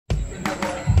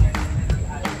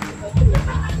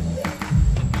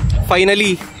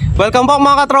finally. Welcome back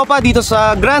mga katropa dito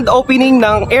sa grand opening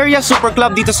ng Area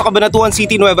Superclub dito sa Cabanatuan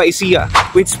City, Nueva Ecija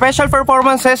with special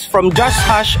performances from Just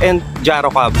Hash and Jaro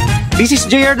Cub. This is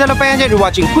JR De La Peña and you're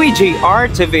watching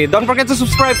JR TV. Don't forget to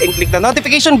subscribe and click the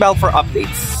notification bell for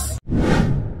updates.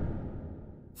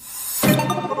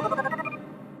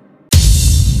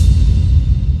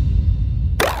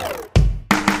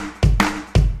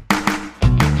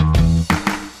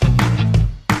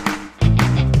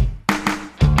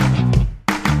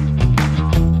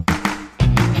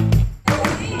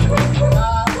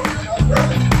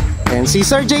 And si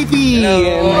Sir JP.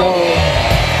 Hello.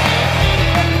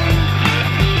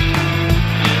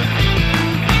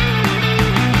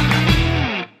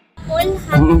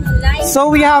 So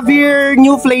we have here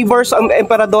new flavors of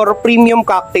Emperador Premium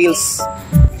Cocktails.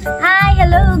 Hi,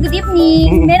 hello, good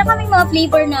evening. Meron kaming mga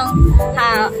flavor ng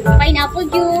pineapple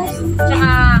juice,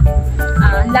 tsaka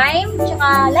lime, tsaka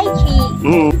lychee.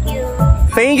 Thank you.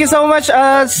 Thank you so much.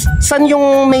 Saan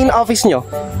yung main office nyo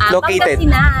located?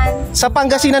 Pangasinan. Sa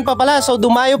Pangasinan pa pala. So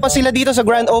dumayo pa sila dito sa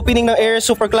grand opening ng Area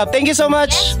Superclub. Thank you so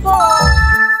much. Yes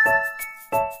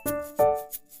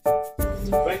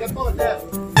po.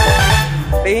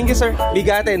 Thank you, sir.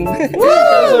 Bigatin.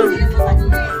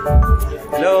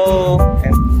 Hello.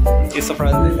 And kiss sa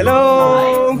front. Hello.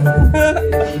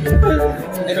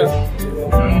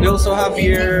 We also have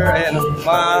here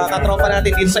mga katropa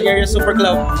natin dito sa Area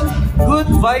Superclub. Good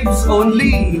vibes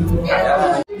only.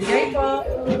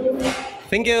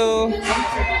 Thank you.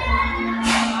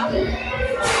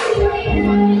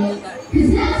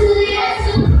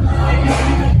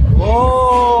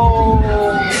 Oh.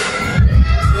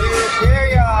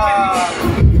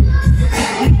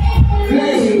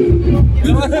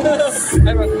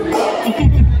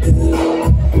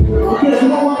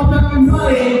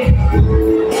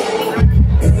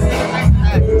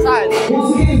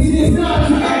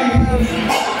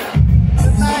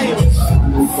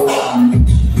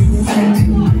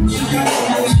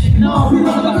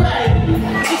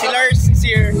 Lars is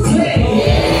here.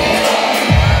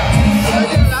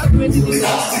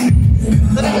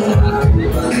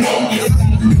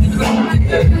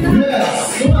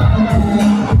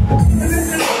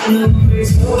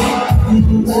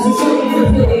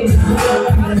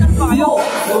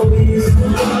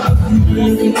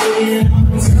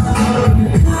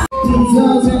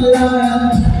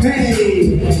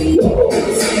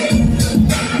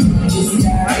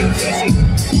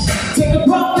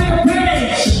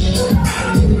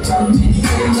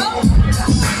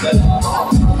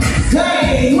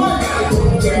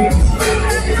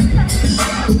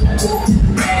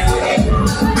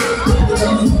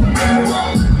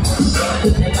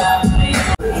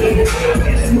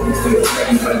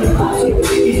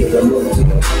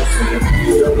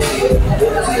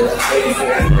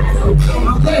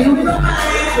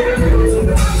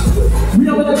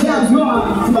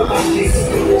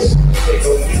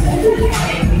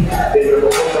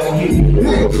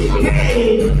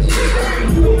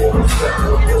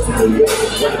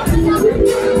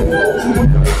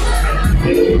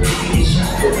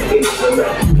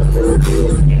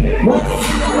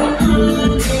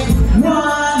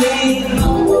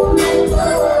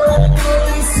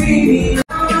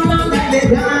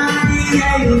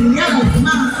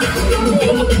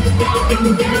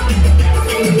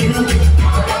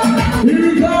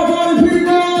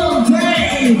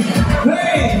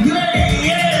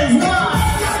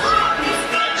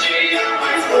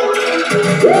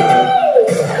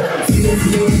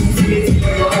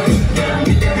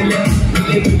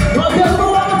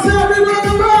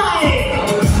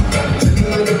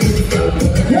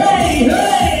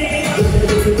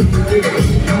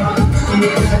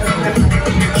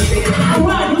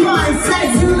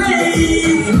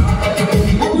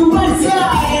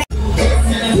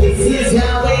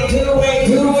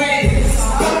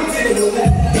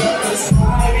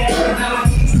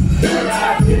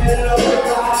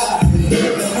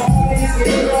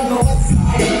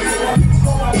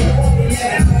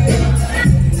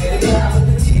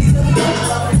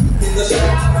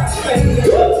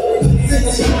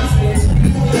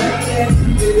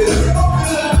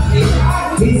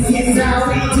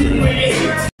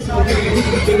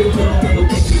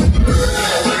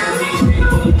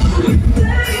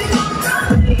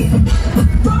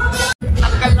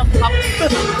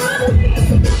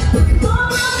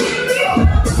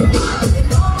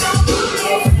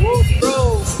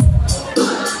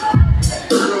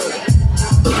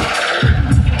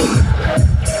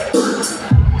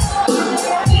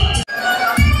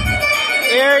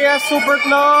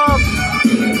 Superclub!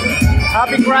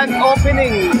 Happy grand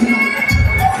opening!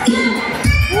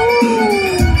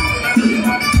 Woo!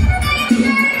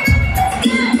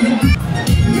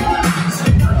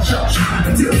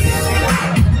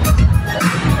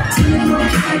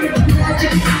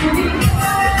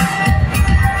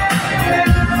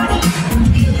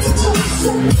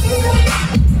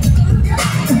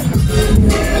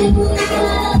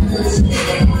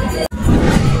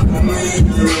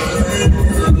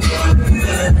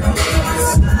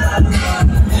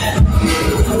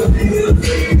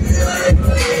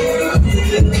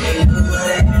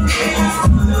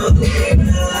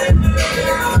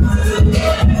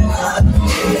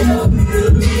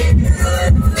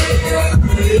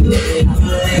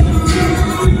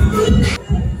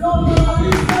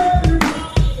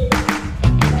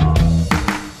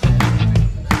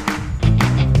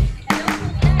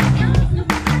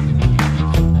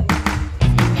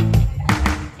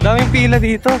 sila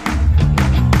dito.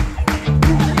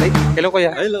 Ay, hello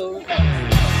kuya. Hello.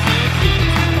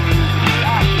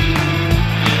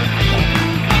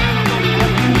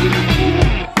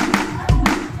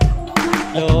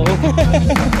 Hello.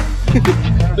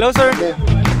 Hello, sir.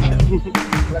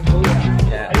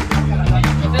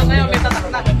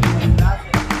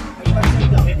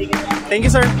 Thank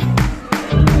you, sir.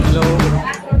 Hello.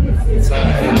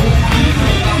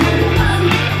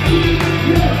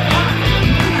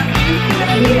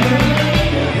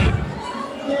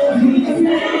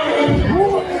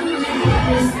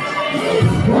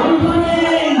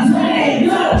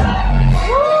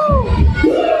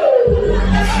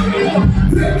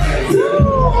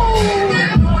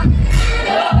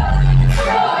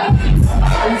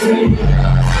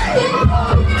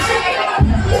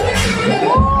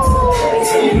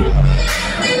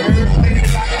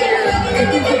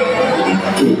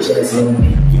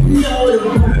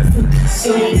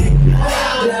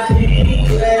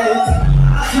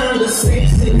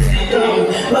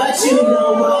 But you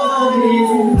know what it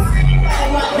is.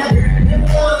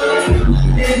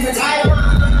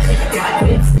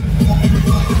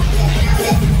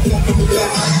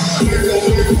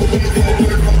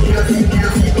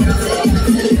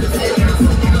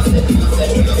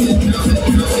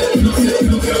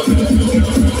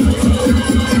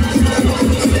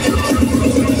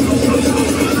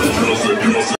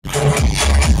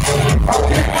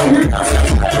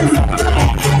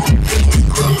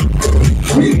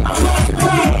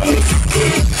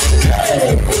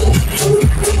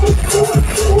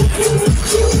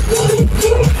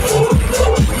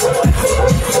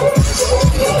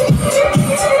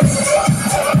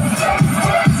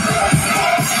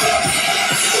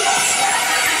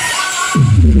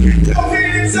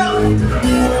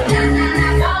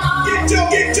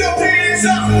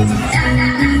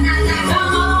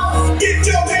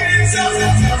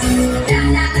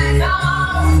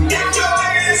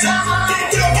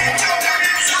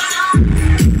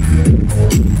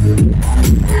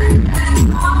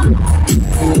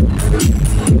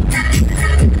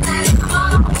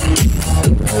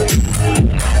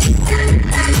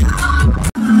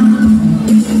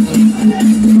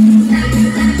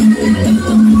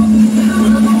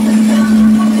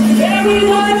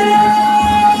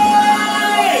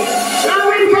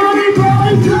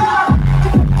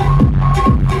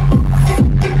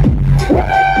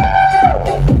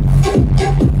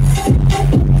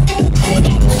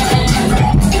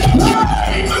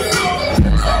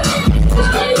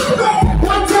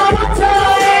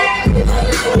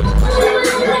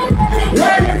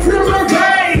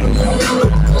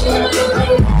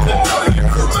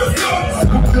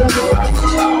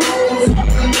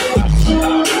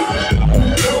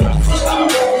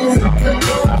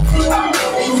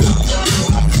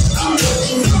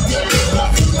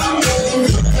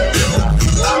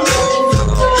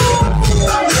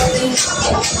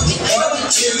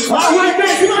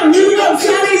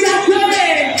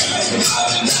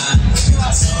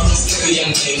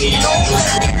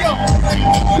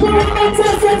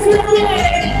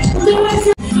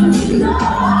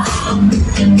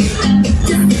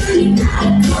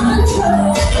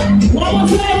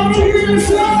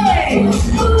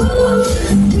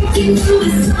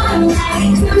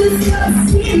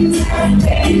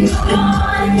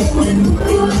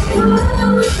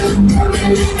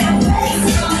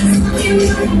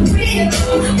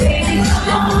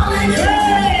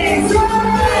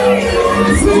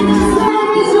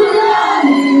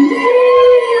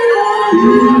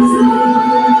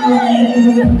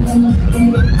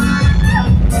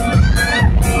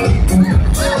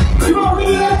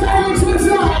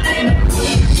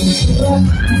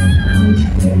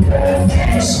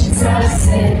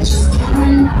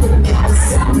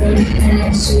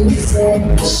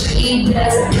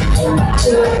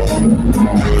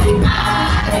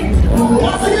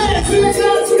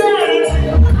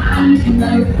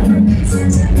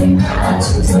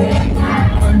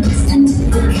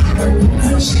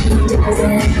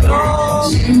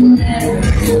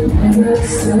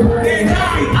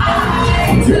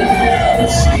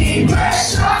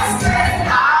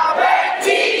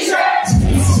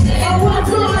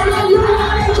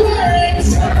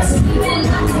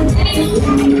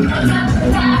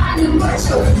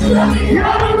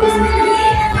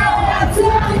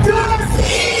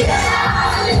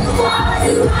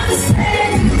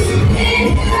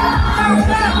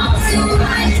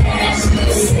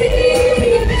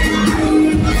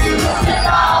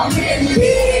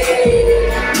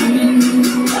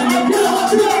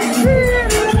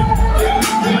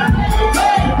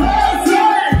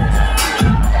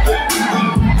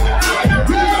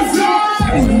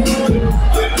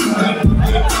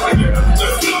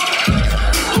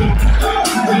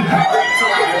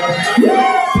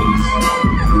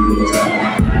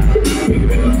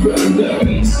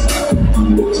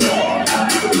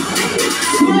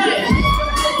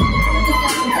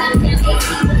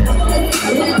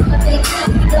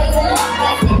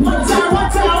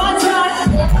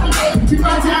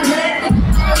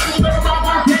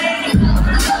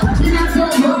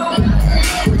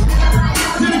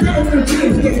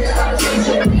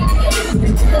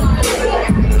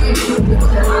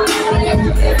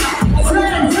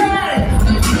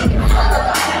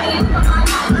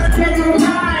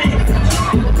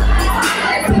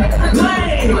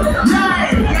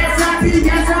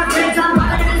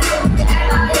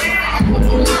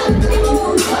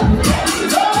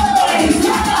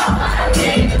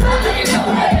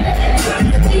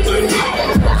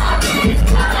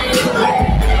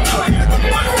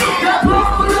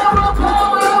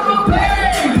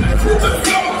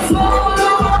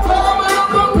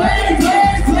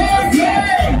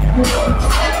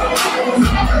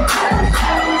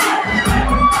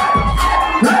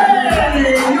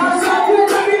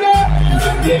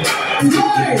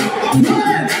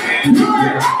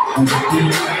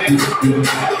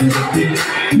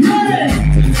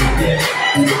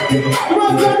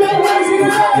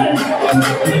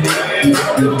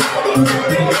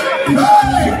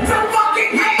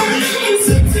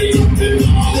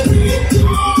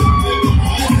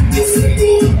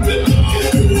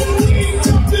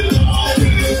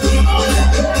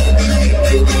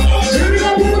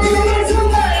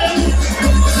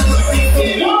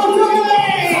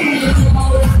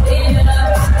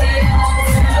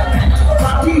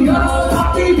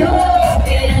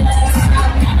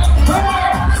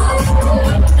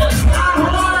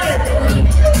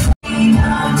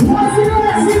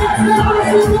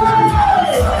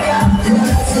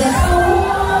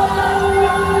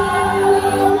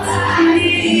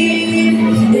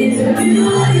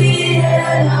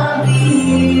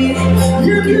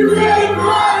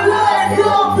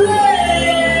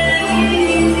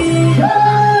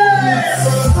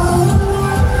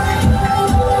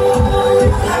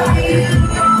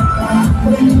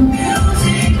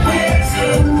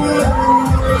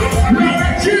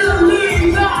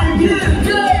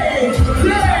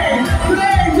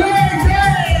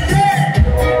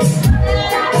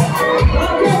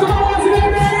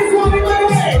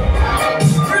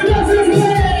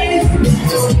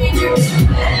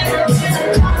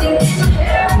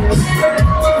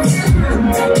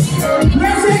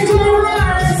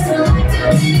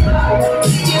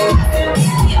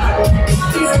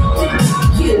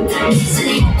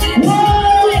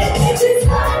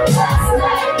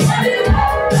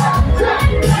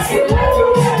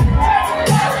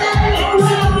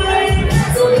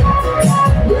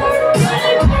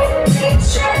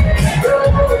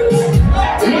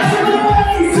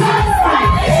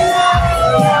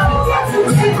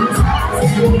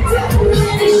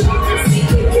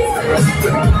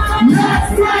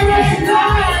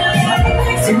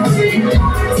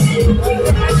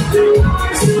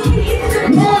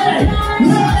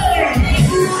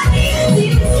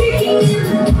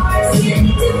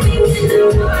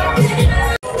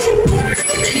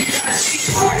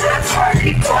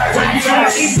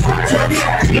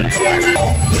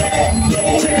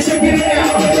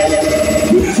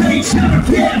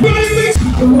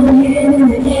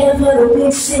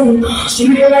 She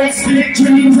likes big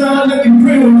dreams are looking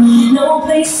pretty. No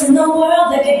place in the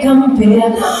world that can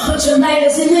compare. Put your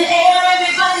lighters in the air,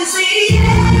 everybody say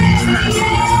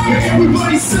yeah.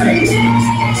 Everybody say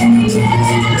yeah.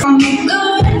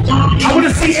 I wanna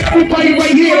see everybody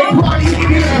right here. Party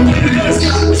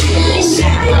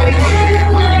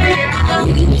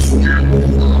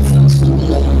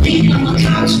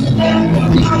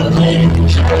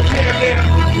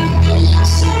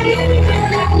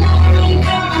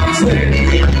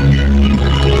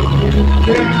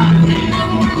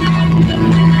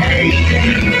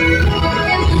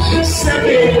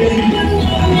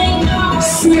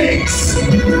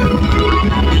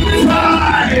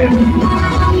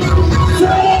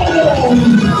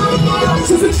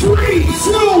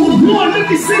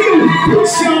Put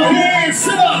your hands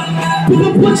up.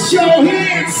 Put your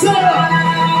hands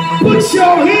up. Put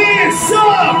your hands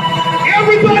up.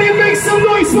 Everybody make some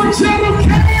noise for Jaro.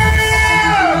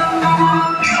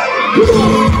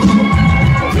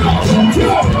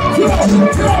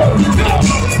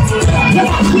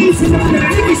 Please,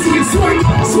 let me see you sweat.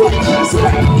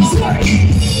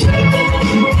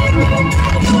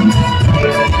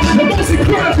 The most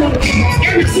incredible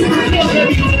every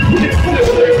Superclub.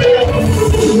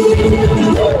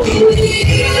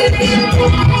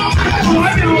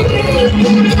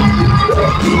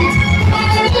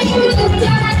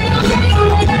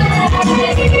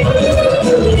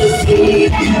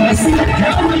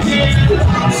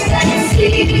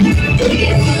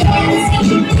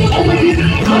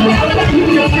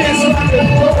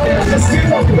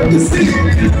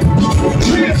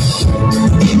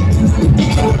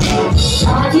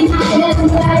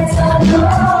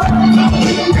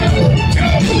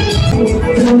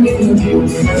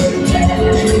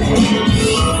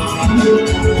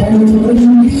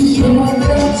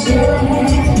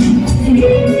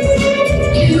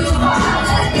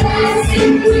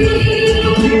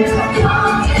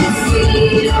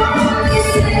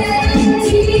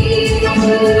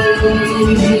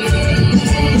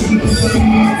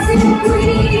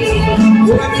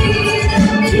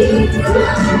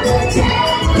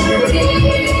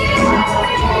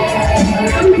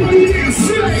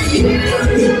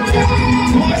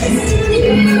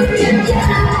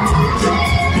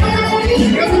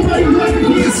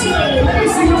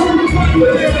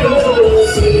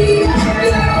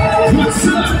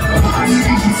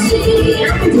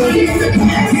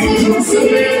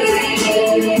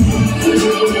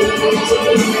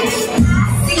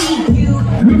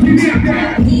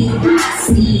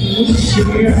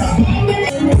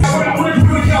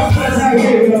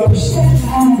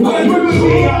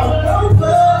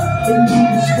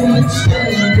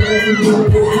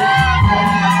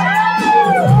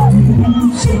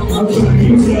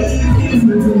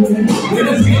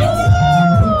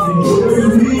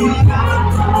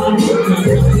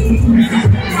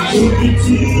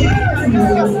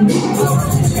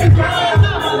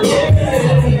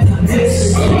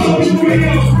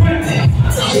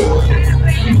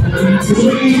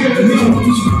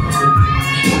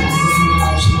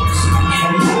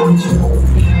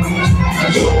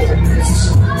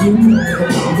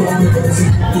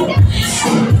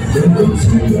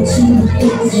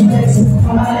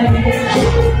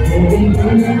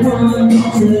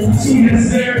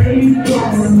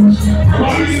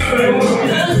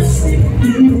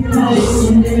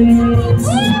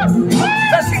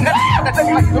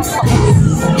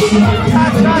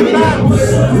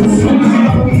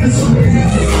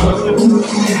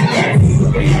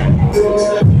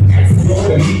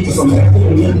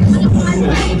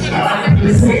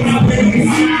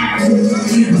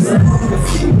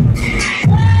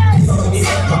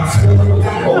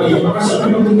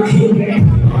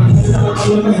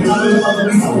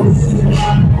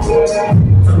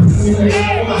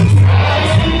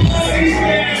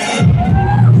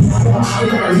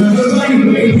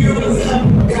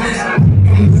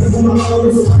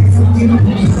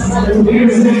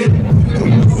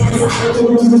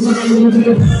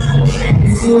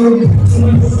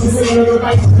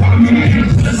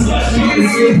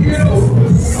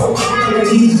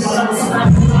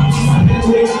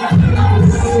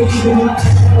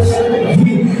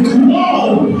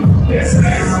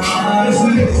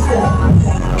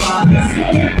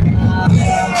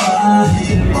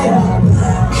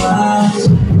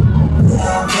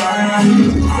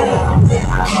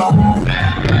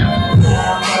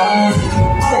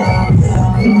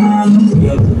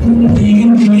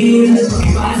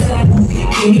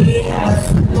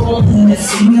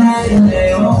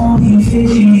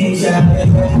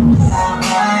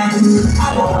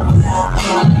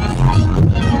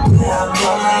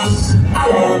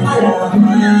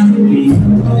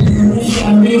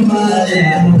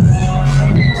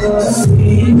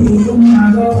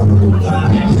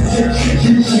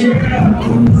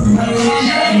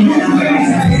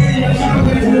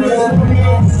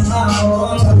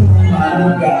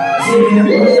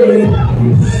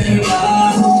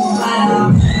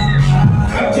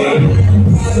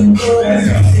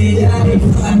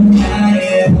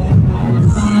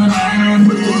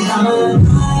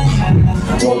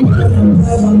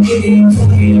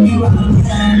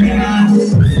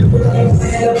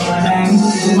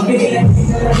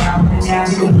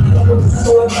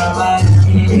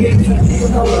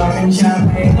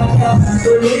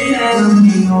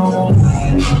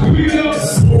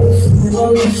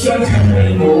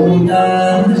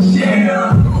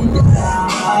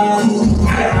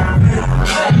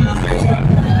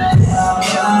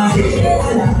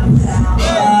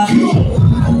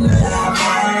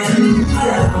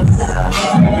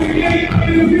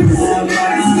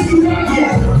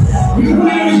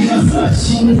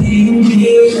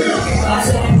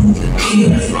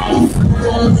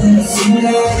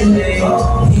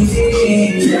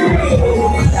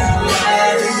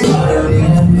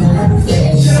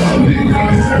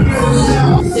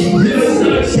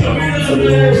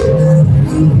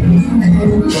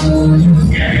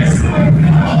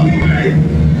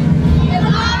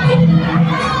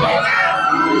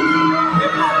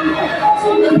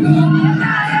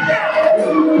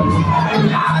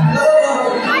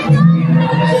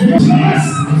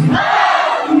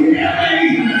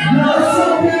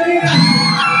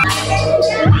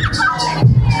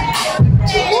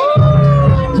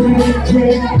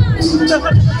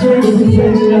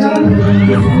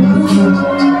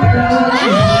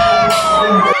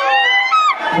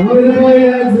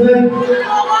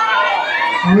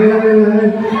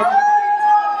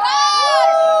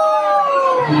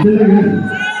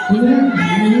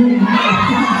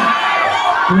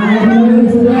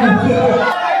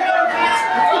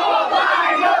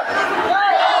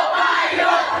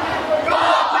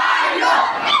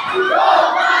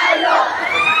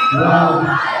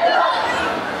 Wow!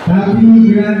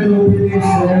 Happy grand opening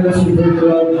sa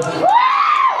Superclub.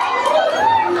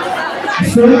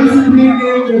 Gusto lang sabihin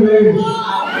ngayon gabi.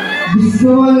 Gusto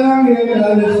ko lang yung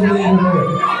alas na yun gabi.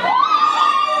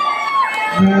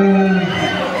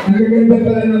 Ang gaganda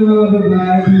pala ng mga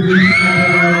babae.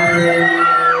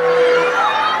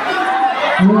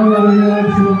 Yan.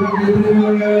 So, ang gaganda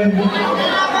naman.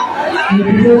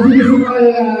 Gusto ko mga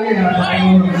lalaki.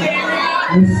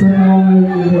 Ladies,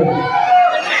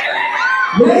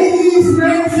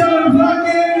 make some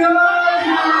fucking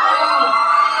noise!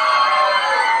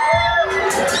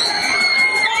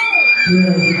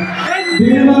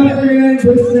 Hindi naman kaya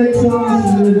this next song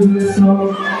is a little bit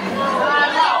song.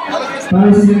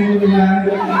 Para sila ko yan.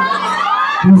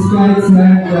 This guy's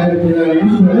like that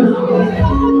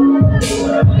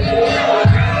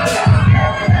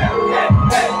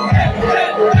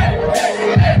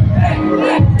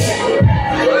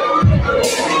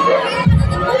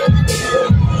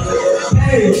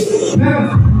Hey,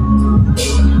 now.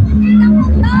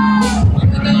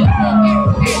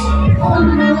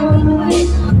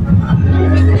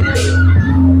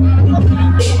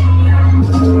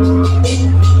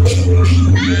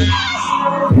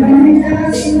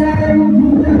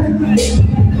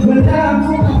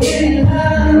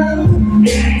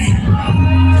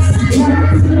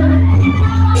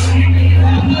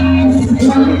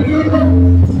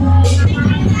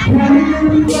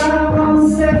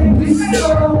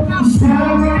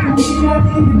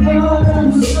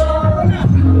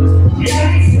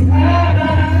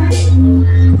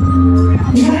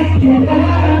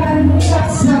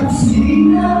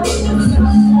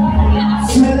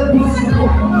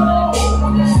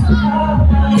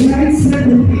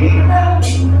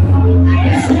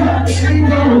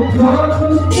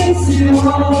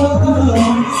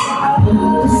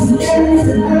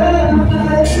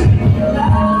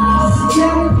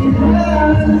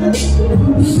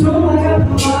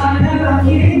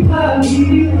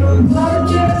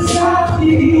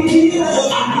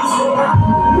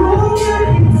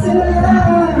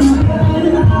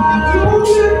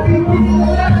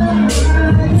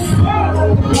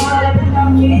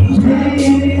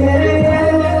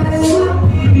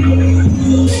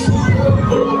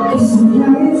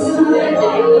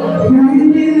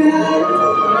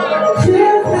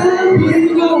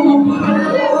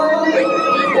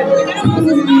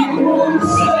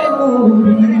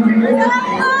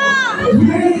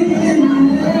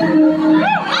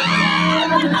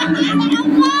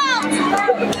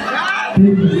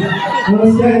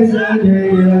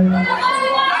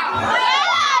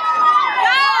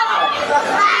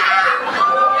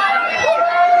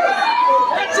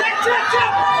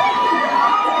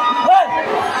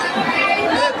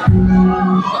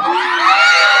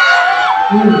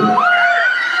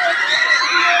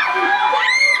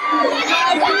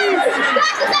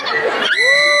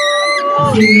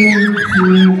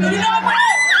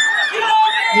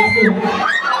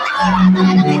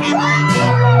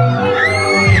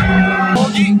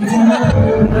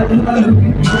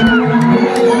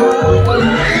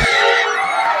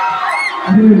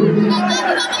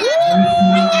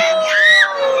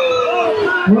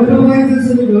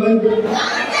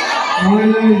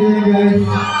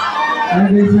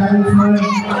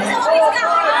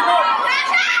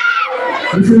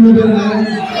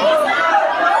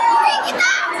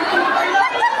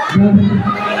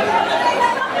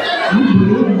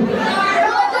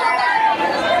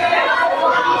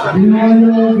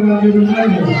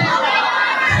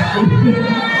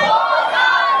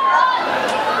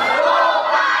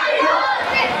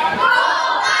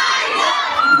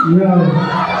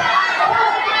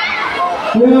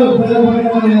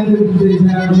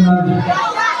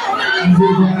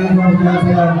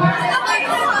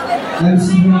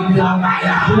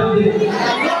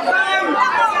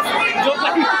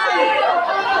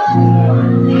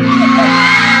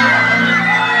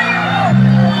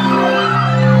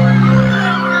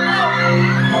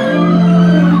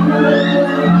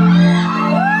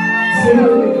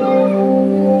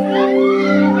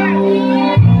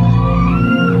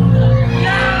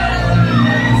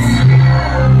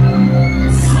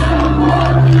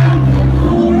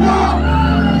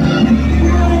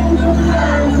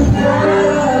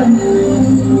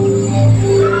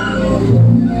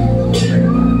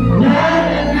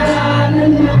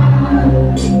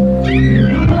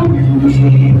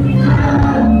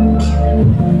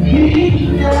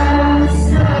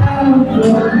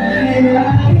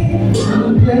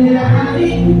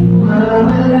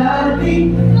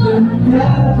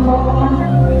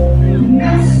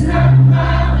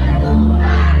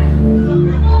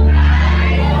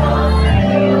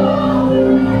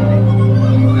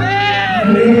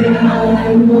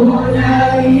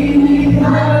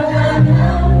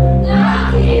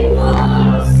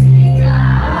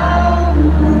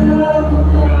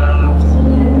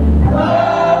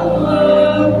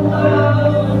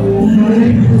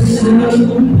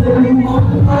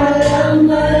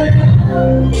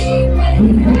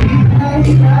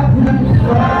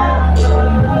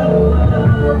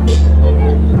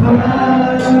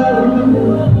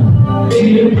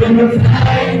 Thank you.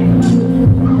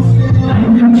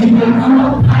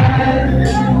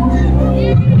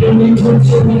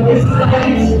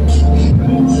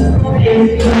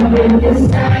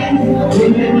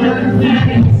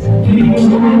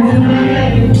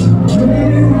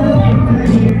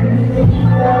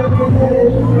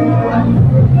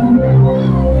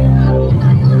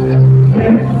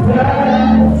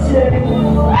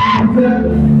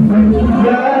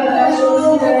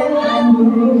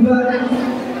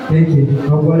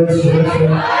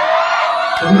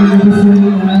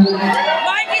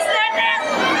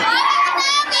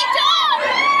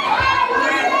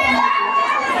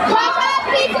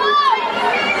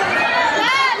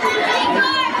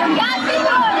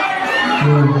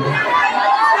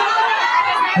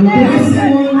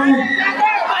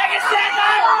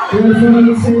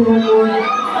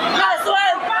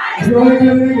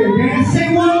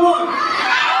 Sing one more.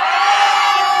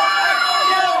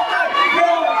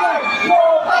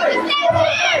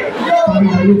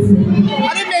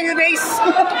 Ano mayonnaise?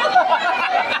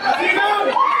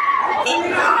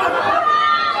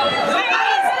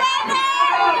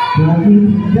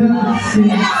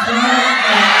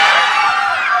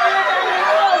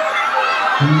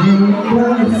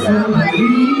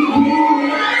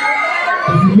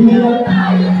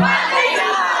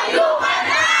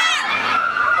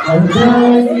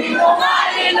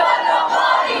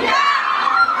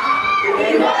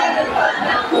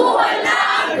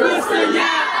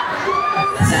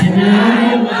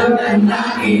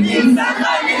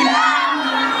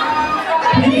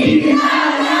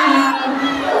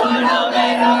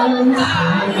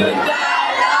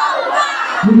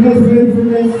 You guys ready for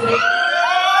this?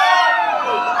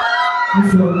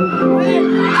 Let's go.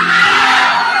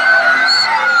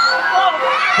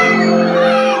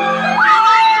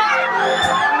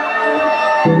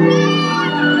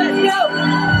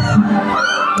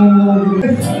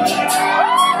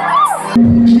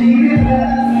 Thank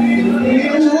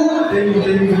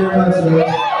you very much.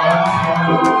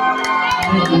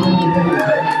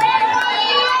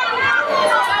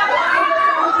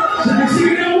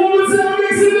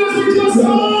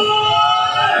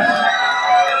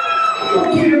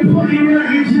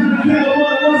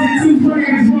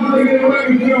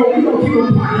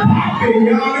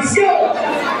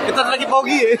 Ito talaga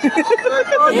pogi eh.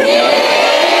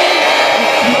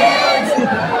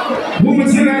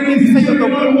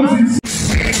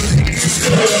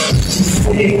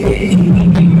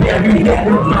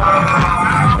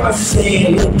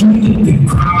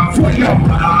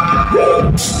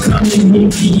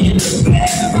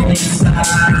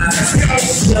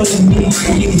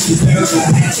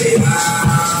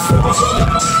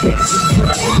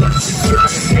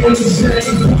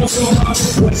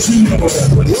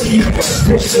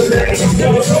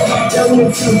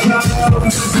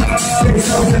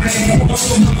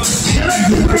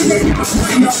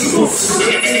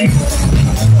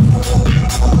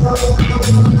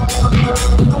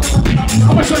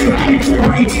 I'm gonna show you how you do it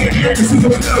right here. Here's the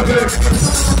Superclub.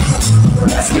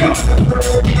 Let's go.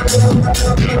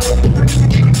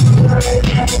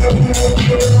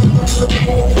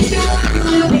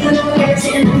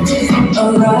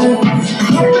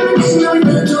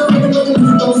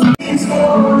 It's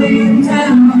falling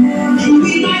down. You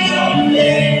be my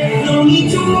only. No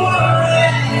need to worry.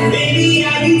 Baby,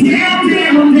 I'll be down,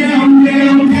 down, down,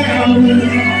 down, down.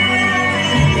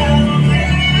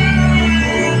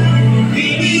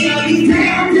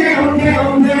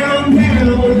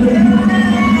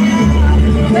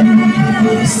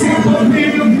 Step up in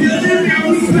the building, now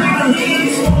we smile.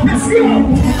 Let's go.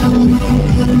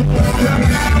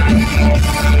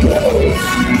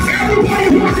 Everybody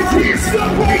wants to see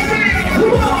stuff right now.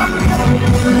 Come on.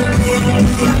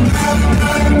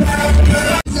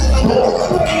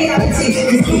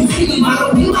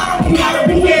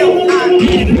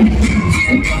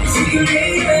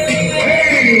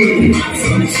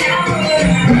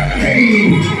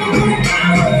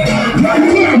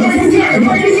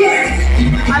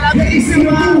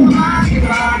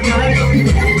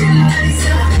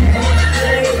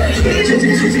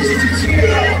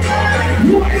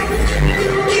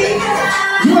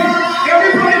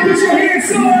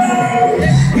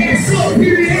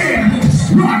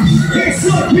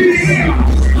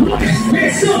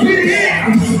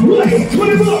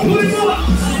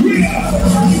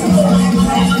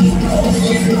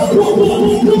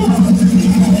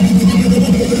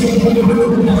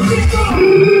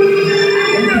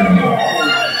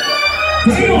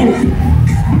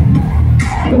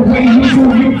 The way you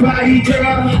move your body,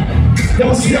 girl,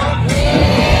 don't stop.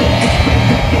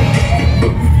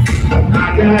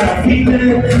 I got a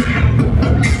feeling.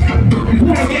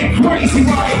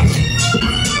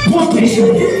 I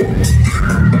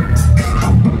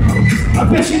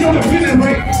bet you know the feeling,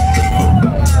 right?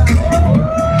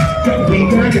 We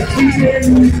got the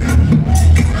feeling.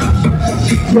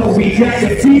 Yo, we got the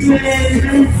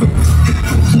feeling.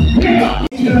 Yeah.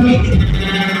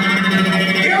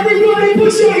 Everybody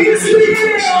put your hands in the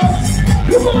air.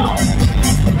 Come on.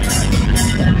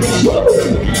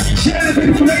 Shout out to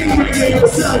the ladies right there.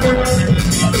 What's up, girl?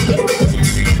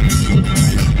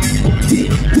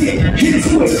 Yeah, hit it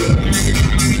quick.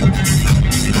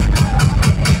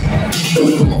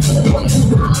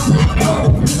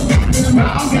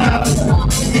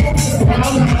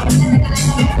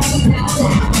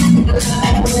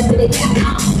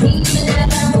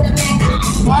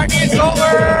 Party is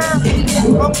over!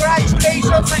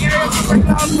 Congratulations sa Area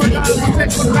Superclub for the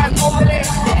successful grand opening!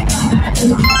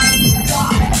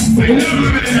 I love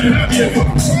you, man. I love you.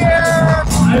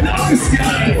 Cheers! I love this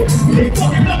guy. They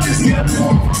fucking love this guy.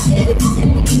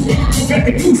 Got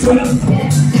the goose on him.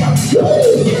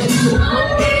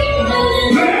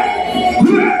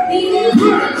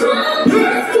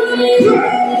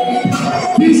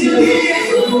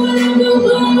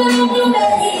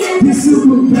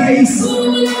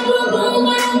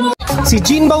 Si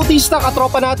Jean Bautista,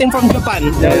 katropa natin from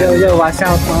Japan. Yo, watch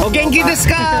out. O genki desu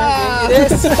ka?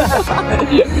 Yes.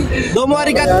 Domo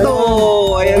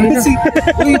arigato. Ayan si.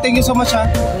 Uy, thank you so much ha.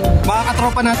 Mga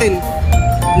katropa natin.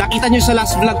 Nakita nyo sa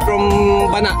last vlog from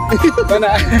Bana.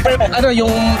 Bana. Ano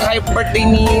yung birthday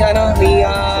ni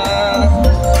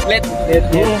Let.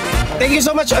 Thank you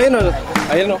so much. Ayun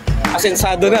o.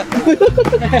 Asensado na.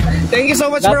 Thank you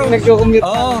so much, bro. Dati nagko-commute.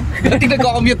 Oo. Dati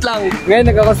nagko-commute lang. Ngayon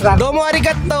nagko-construct. Domo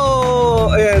arigato.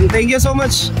 Ayan, thank you so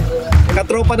much.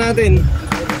 Katropa natin.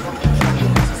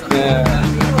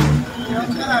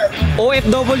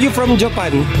 OFW from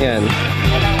Japan. Yan.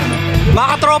 Mga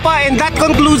katropa, and that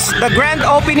concludes the grand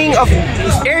opening of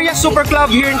Area Superclub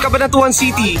here in Cabanatuan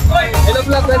City. Hello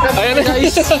vlog. Ayan na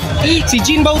guys. Si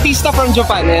Jean Bautista from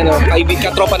Japan. Ayan o,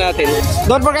 katropa natin.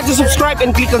 Don't forget to subscribe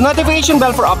and click the notification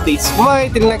bell for updates. Bye,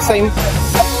 till next time.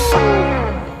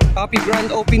 Happy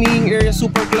grand opening Area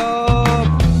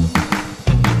Superclub.